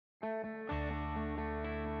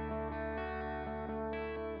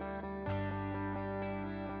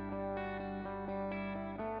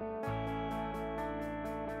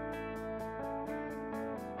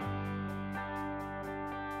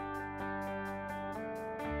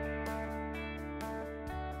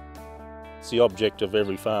It's the object of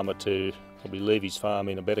every farmer to probably leave his farm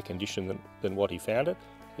in a better condition than what he found it.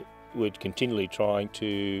 We're continually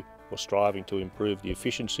striving to improve the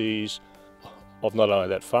efficiencies of not only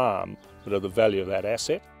that farm, but of the value of that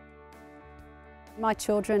asset. My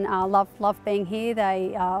children love being here.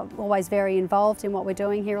 They are always very involved in what we're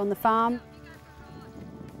doing here on the farm.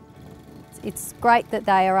 It's great that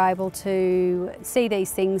they are able to see these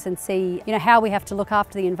things and see, how we have to look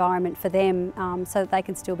after the environment for them, so that they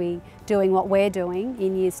can still be doing what we're doing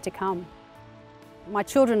in years to come. My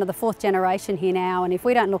children are the 4th generation here now, and if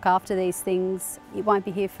we don't look after these things, it won't be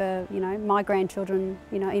here for, my grandchildren,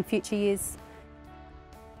 in future years.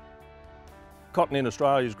 Cotton in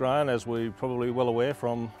Australia is grown, as we're probably well aware,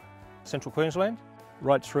 from central Queensland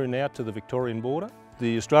right through now to the Victorian border.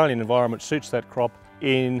 The Australian environment suits that crop.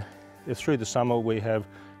 Through the summer we have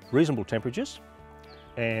reasonable temperatures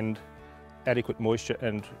and adequate moisture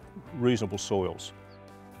and reasonable soils.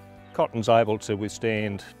 Cotton's able to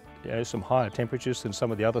withstand some higher temperatures than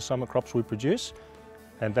some of the other summer crops we produce,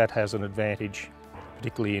 and that has an advantage,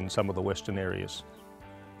 particularly in some of the western areas.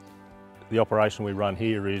 The operation we run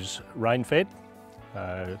here is rain-fed.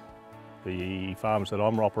 The farms that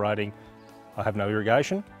I'm operating, I have no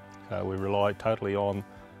irrigation. We rely totally on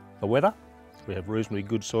the weather. We have reasonably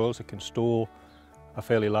good soils that can store a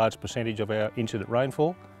fairly large percentage of our incident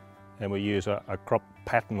rainfall, and we use a crop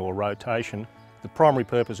pattern or rotation. The primary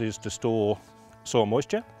purpose is to store soil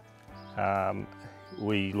moisture.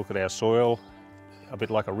 We look at our soil a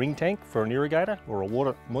bit like a ring tank for an irrigator or a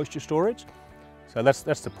water moisture storage. So that's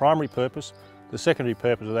the primary purpose. The secondary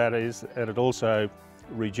purpose of that is that it also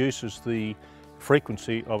reduces the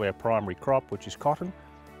frequency of our primary crop, which is cotton,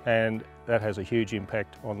 and that has a huge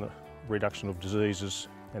impact on the reduction of diseases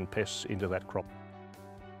and pests into that crop.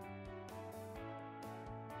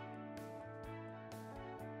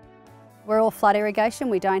 We're all flood irrigation.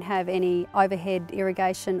 We don't have any overhead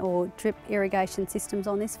irrigation or drip irrigation systems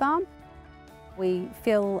on this farm. We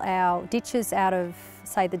fill our ditches out of,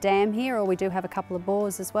 say, the dam here, or we do have a couple of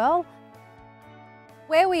bores as well.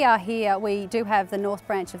 Where we are here, we do have the north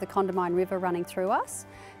branch of the Condamine River running through us.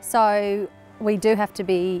 So we do have to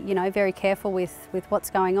be, very careful with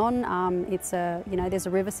what's going on. There's a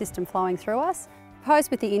river system flowing through us.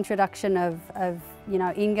 Proposed with the introduction of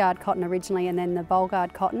in-guard cotton originally, and then the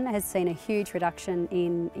boll-guard cotton has seen a huge reduction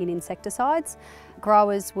in insecticides.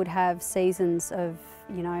 Growers would have seasons of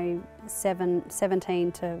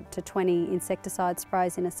 17 to 20 insecticide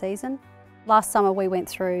sprays in a season. Last summer we went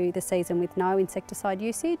through the season with no insecticide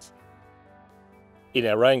usage. In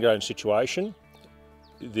our rain-grown situation,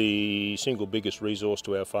 the single biggest resource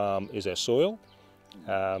to our farm is our soil,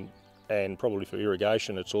 and probably for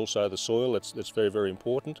irrigation it's also the soil that's very, very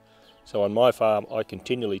important. So on my farm I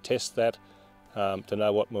continually test that to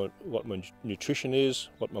know what my nutrition is,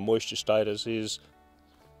 what my moisture status is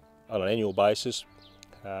on an annual basis.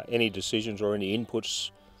 Any decisions or any inputs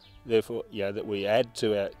therefore that we add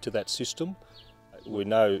to that system, we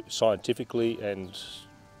know scientifically and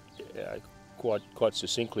quite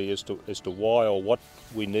succinctly as to why or what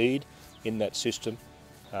we need in that system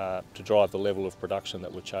to drive the level of production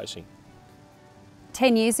that we're chasing.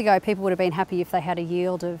 10 years ago people would have been happy if they had a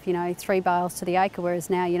yield of 3 bales to the acre, whereas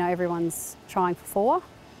now everyone's trying for 4.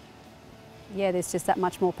 Yeah, there's just that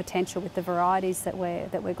much more potential with the varieties that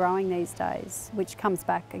we're growing these days, which comes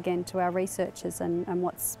back again to our researchers and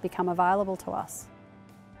what's become available to us.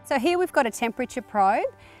 So here we've got a temperature probe.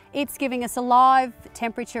 It's giving us a live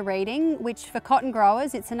temperature reading, which for cotton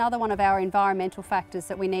growers, it's another one of our environmental factors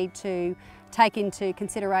that we need to take into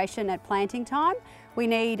consideration at planting time. We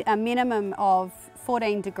need a minimum of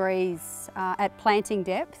 14 degrees at planting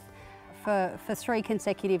depth for 3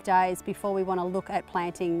 consecutive days before we want to look at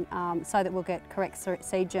planting, so that we'll get correct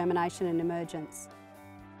seed germination and emergence.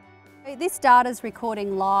 This data is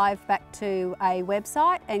recording live back to a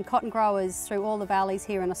website, and cotton growers through all the valleys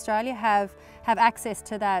here in Australia have access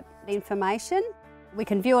to that information. We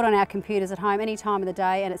can view it on our computers at home any time of the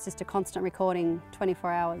day, and it's just a constant recording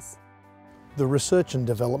 24 hours. The research and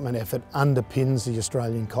development effort underpins the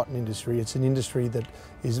Australian cotton industry. It's an industry that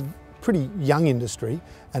is a pretty young industry,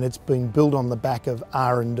 and it's been built on the back of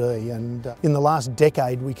R&D, and in the last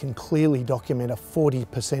decade we can clearly document a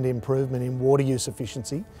 40% improvement in water use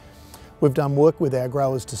efficiency. We've done work with our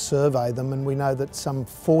growers to survey them, and we know that some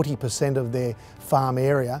 40% of their farm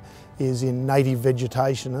area is in native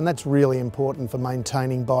vegetation, and that's really important for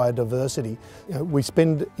maintaining biodiversity. We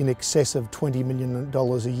spend in excess of $20 million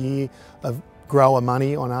a year of grower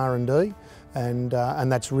money on R&D, and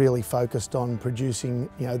that's really focused on producing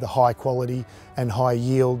the high quality and high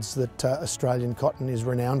yields that Australian cotton is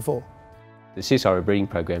renowned for. The CSIRO breeding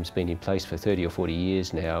program's been in place for 30 or 40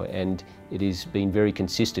 years now, and it has been very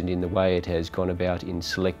consistent in the way it has gone about in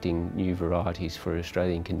selecting new varieties for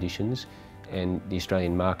Australian conditions and the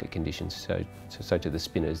Australian market conditions, so to the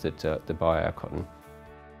spinners that buy our cotton.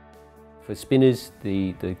 For spinners,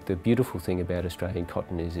 the beautiful thing about Australian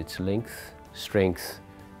cotton is its length, strength,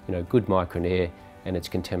 good micron air, and it's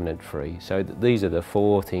contaminant free. So these are the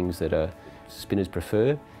four things that spinners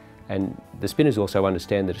prefer. And the spinners also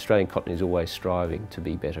understand that Australian cotton is always striving to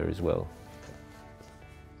be better as well.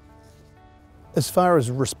 As far as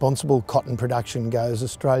responsible cotton production goes,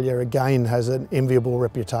 Australia again has an enviable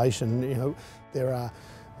reputation. There are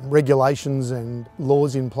regulations and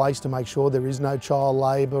laws in place to make sure there is no child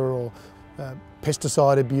labour or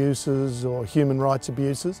pesticide abuses or human rights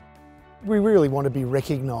abuses. We really want to be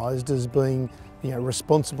recognised as being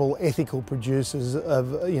responsible, ethical producers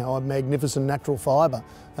of a magnificent natural fibre,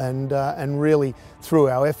 and really through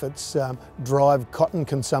our efforts drive cotton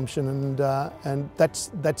consumption, and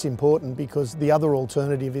that's important, because the other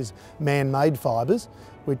alternative is man-made fibres,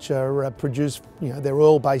 which are produced, they're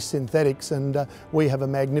oil-based synthetics, and we have a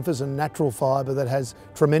magnificent natural fibre that has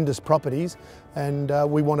tremendous properties, and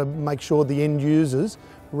we want to make sure the end users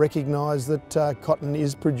recognise that cotton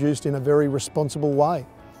is produced in a very responsible way.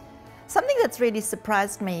 Something that's really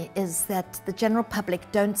surprised me is that the general public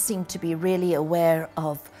don't seem to be really aware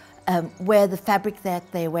of where the fabric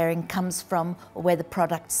that they're wearing comes from, or where the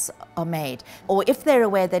products are made. Or if they're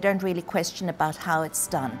aware, they don't really question about how it's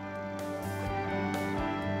done.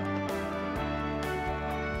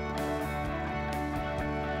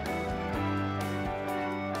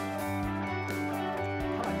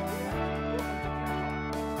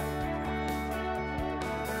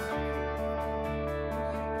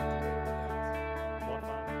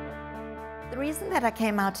 The reason that I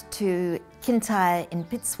came out to Kintyre in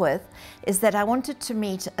Pittsworth is that I wanted to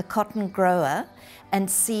meet a cotton grower and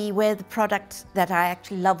see where the product that I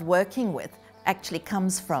actually love working with actually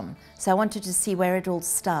comes from. So I wanted to see where it all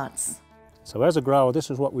starts. So as a grower,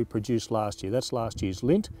 this is what we produced last year. That's last year's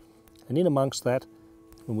lint, and in amongst that,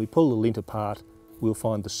 when we pull the lint apart, we'll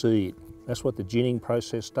find the seed. That's what the ginning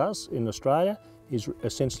process does in Australia, is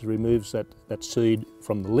essentially removes that seed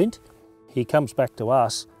from the lint. He comes back to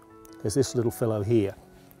us as this little fellow here.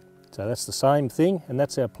 So that's the same thing, and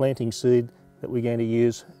that's our planting seed that we're going to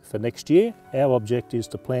use for next year. Our object is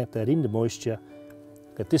to plant that into moisture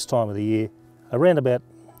at this time of the year, around about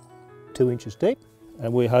 2 inches deep,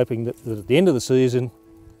 and we're hoping that at the end of the season,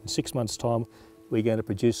 in 6 months' time, we're going to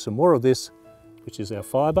produce some more of this, which is our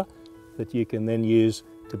fibre, that you can then use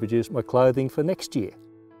to produce my clothing for next year.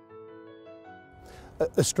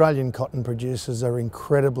 Australian cotton producers are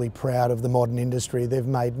incredibly proud of the modern industry. They've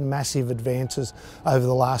made massive advances over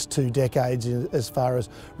the last 2 decades as far as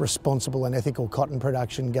responsible and ethical cotton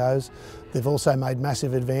production goes. They've also made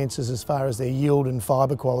massive advances as far as their yield and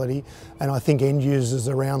fibre quality, and I think end users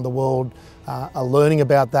around the world are learning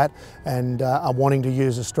about that and are wanting to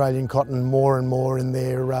use Australian cotton more and more in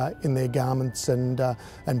their garments and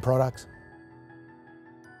products.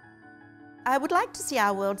 I would like to see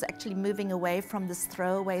our world actually moving away from this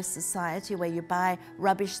throwaway society where you buy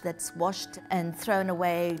rubbish that's washed and thrown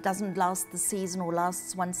away, doesn't last the season or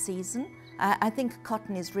lasts 1 season. I think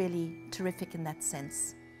cotton is really terrific in that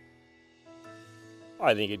sense.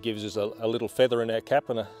 I think it gives us a little feather in our cap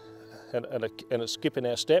and a skip in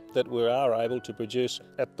our step that we are able to produce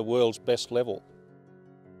at the world's best level.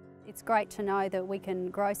 It's great to know that we can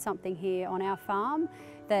grow something here on our farm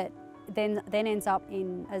that then ends up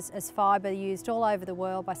as fibre used all over the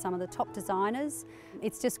world by some of the top designers.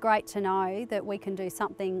 It's just great to know that we can do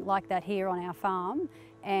something like that here on our farm,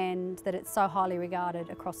 and that it's so highly regarded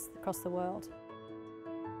across the world.